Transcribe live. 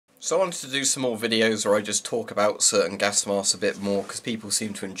So I wanted to do some more videos where I just talk about certain gas masks a bit more, because people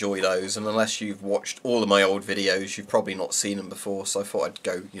seem to enjoy those, and unless you've watched all of my old videos you've probably not seen them before, so I thought I'd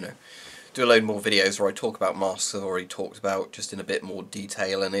go, do a load more videos where I talk about masks I've already talked about, just in a bit more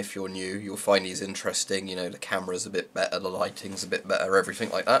detail. And if you're new, you'll find these interesting. The camera's a bit better, the lighting's a bit better,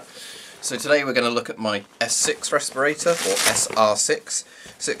 everything like that. So today we're going to look at my S6 Respirator, or SR6.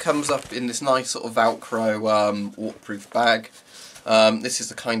 So it comes up in this nice sort of Velcro waterproof bag. This is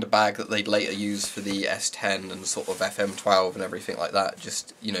the kind of bag that they'd later use for the S10 and sort of FM12 and everything like that,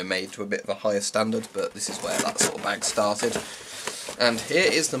 just, made to a bit of a higher standard, but this is where that sort of bag started. And here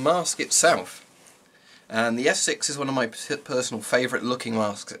is the mask itself. And the S6 is one of my personal favourite looking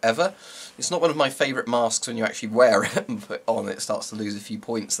masks ever. It's not one of my favourite masks when you actually wear it and put it on, it starts to lose a few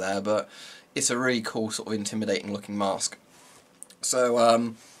points there, but it's a really cool sort of intimidating looking mask.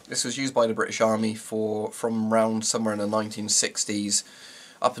 So this was used by the British Army from around somewhere in the 1960s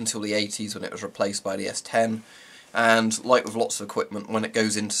up until the 80s, when it was replaced by the S10. And like with lots of equipment, when it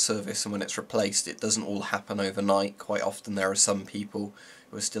goes into service and when it's replaced, it doesn't all happen overnight. Quite often there are some people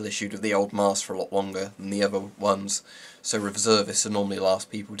who are still issued with the old mask for a lot longer than the other ones. So reservists are normally the last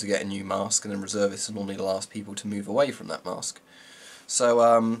people to get a new mask, and then reservists are normally the last people to move away from that mask.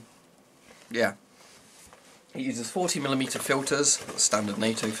 So yeah. It uses 40mm filters, standard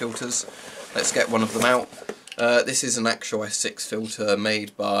NATO filters. Let's get one of them out. This is an actual S6 filter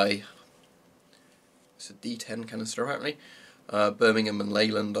made by, it's a D10 canister apparently, Birmingham and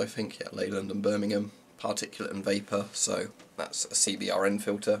Leyland, I think, yeah, Leyland and Birmingham, particulate and vapour, so that's a CBRN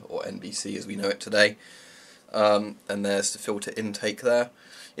filter, or NBC as we know it today. And there's the filter intake there.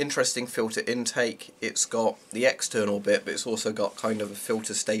 Interesting filter intake, it's got the external bit, but it's also got kind of a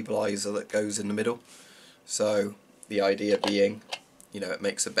filter stabiliser that goes in the middle. So the idea being, it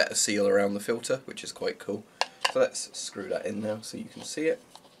makes a better seal around the filter, which is quite cool. So let's screw that in now so you can see it.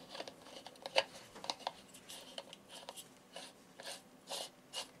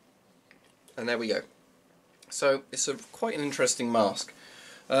 And there we go. So it's quite an interesting mask.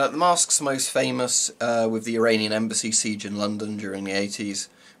 The mask's most famous with the Iranian embassy siege in London during the 80s,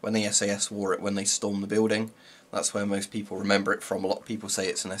 when the SAS wore it when they stormed the building. That's where most people remember it from. A lot of people say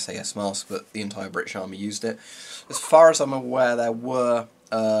it's an SAS mask, but the entire British Army used it. As far as I'm aware, there were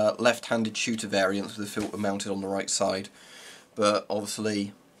left-handed shooter variants with the filter mounted on the right side, but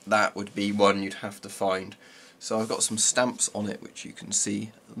obviously that would be one you'd have to find. So I've got some stamps on it which you can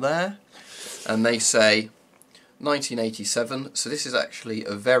see there, and they say 1987, so this is actually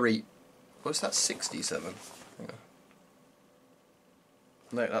a very, what's that, 67?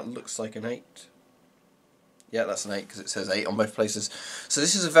 No, that looks like an 8. Yeah, that's an 8 because it says 8 on both places. So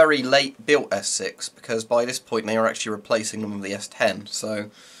this is a very late built S6, because by this point they are actually replacing them with the S10, so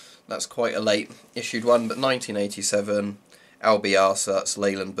that's quite a late issued one, but 1987, LBR, so that's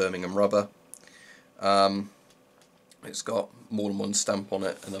Leyland Birmingham rubber. It's got more than one stamp on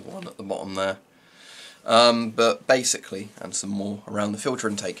it, another one at the bottom there. But basically, and some more around the filter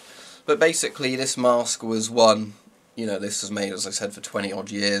intake, but basically this mask was one, this was made, as I said, for 20 odd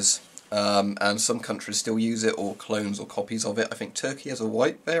years. And some countries still use it, or clones or copies of it. I think Turkey has a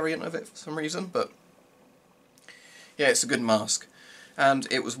white variant of it for some reason, but yeah, it's a good mask. And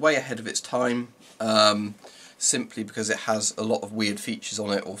it was way ahead of its time, simply because it has a lot of weird features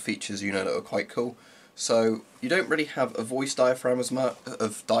on it, or features, that are quite cool. So you don't really have a voice diaphragm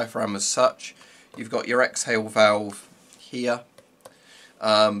as such. You've got your exhale valve here,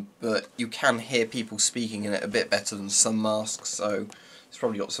 but you can hear people speaking in it a bit better than some masks, so it's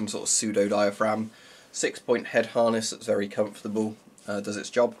probably got some sort of pseudo diaphragm. 6-point head harness that's very comfortable, does its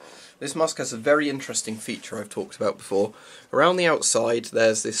job. This mask has a very interesting feature I've talked about before. Around the outside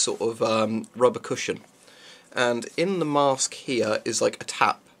there's this sort of rubber cushion, and in the mask here is like a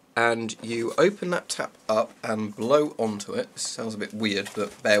tap, and you open that tap up and blow onto it. This sounds a bit weird,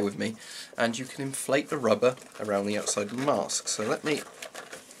 but bear with me, and you can inflate the rubber around the outside of the mask. So let me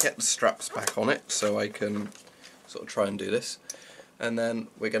get the straps back on it so I can sort of try and do this. And then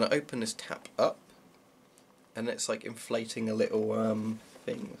we're going to open this tap up, and it's like inflating a little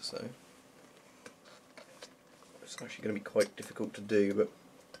thing, so it's actually going to be quite difficult to do, but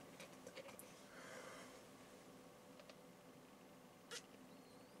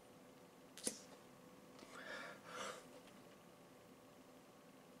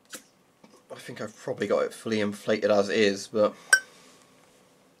I think I've probably got it fully inflated as is, but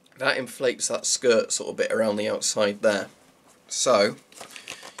that inflates that skirt sort of bit around the outside there. So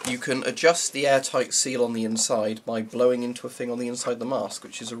you can adjust the airtight seal on the inside by blowing into a thing on the inside of the mask,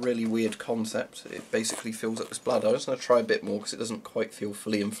 which is a really weird concept. It basically fills up this bladder. I'm just going to try a bit more because it doesn't quite feel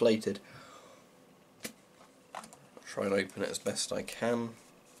fully inflated. I'll try and open it as best I can.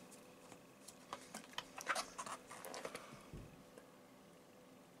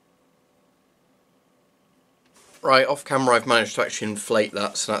 Right, off camera I've managed to actually inflate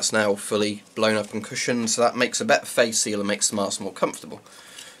that, so that's now fully blown up and cushioned, so that makes a better face seal and makes the mask more comfortable.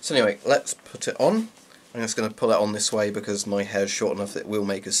 So anyway, let's put it on. I'm just going to pull it on this way because my hair's short enough that it will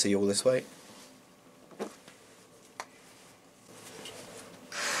make a seal this way.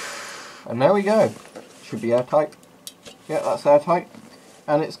 And there we go. Should be airtight. Yeah, that's airtight.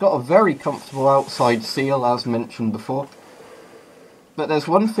 And it's got a very comfortable outside seal, as mentioned before. But there's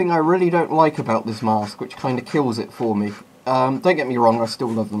one thing I really don't like about this mask, which kind of kills it for me. Don't get me wrong, I still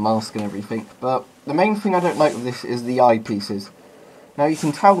love the mask and everything, but the main thing I don't like with this is the eyepieces. Now you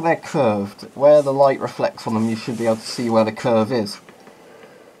can tell they're curved. Where the light reflects on them, you should be able to see where the curve is.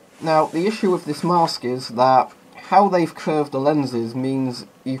 Now, the issue with this mask is that how they've curved the lenses means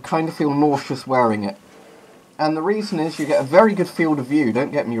you kind of feel nauseous wearing it. And the reason is you get a very good field of view,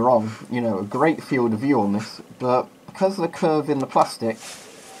 don't get me wrong, you know, a great field of view on this, but because of the curve in the plastic,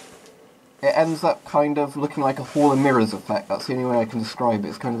 it ends up kind of looking like a Hall of Mirrors effect. That's the only way I can describe it.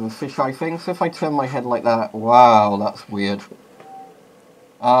 It's kind of a fisheye thing. So if I turn my head like that, wow, that's weird.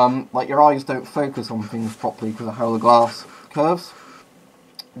 Like your eyes don't focus on things properly because of how the glass curves.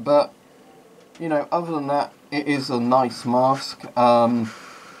 But, you know, other than that, it is a nice mask.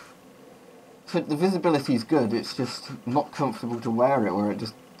 So the visibility is good, it's just not comfortable to wear it, where it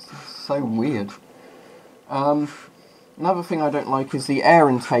just so weird. Another thing I don't like is the air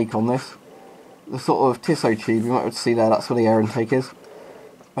intake on this. The sort of Tissot tube, you might be able to see there, that's where the air intake is.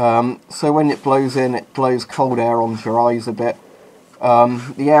 So when it blows in, it blows cold air onto your eyes a bit.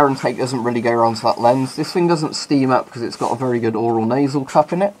 The air intake doesn't really go around to that lens. This thing doesn't steam up because it's got a very good oral nasal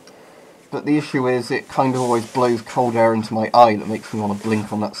cup in it. But the issue is it kind of always blows cold air into my eye that makes me want to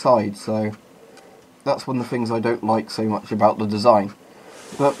blink on that side. So that's one of the things I don't like so much about the design.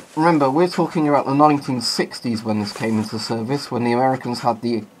 But remember, we're talking about the 1960s when this came into service, when the Americans had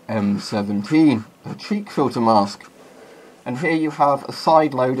the M17, a cheek filter mask. And here you have a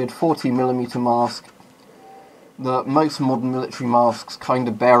side-loaded 40mm mask that most modern military masks kind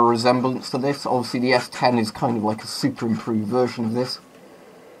of bear a resemblance to this. Obviously the S10 is kind of like a super improved version of this.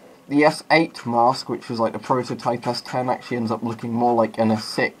 The S8 mask, which was like the prototype S10, actually ends up looking more like an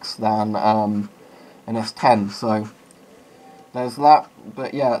S6 than an S10, so there's that.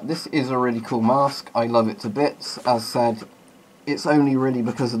 But yeah, this is a really cool mask. I love it to bits. As said, it's only really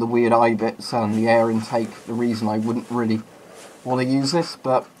because of the weird eye bits and the air intake the reason I wouldn't really want to use this.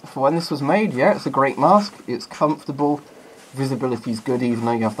 But for when this was made, yeah, it's a great mask. It's comfortable. Visibility's good even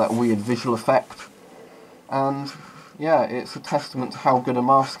though you have that weird visual effect. And yeah, it's a testament to how good a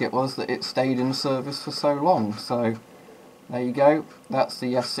mask it was that it stayed in service for so long. So there you go. That's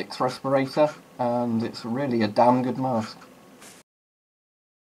the S6 Respirator, and it's really a damn good mask.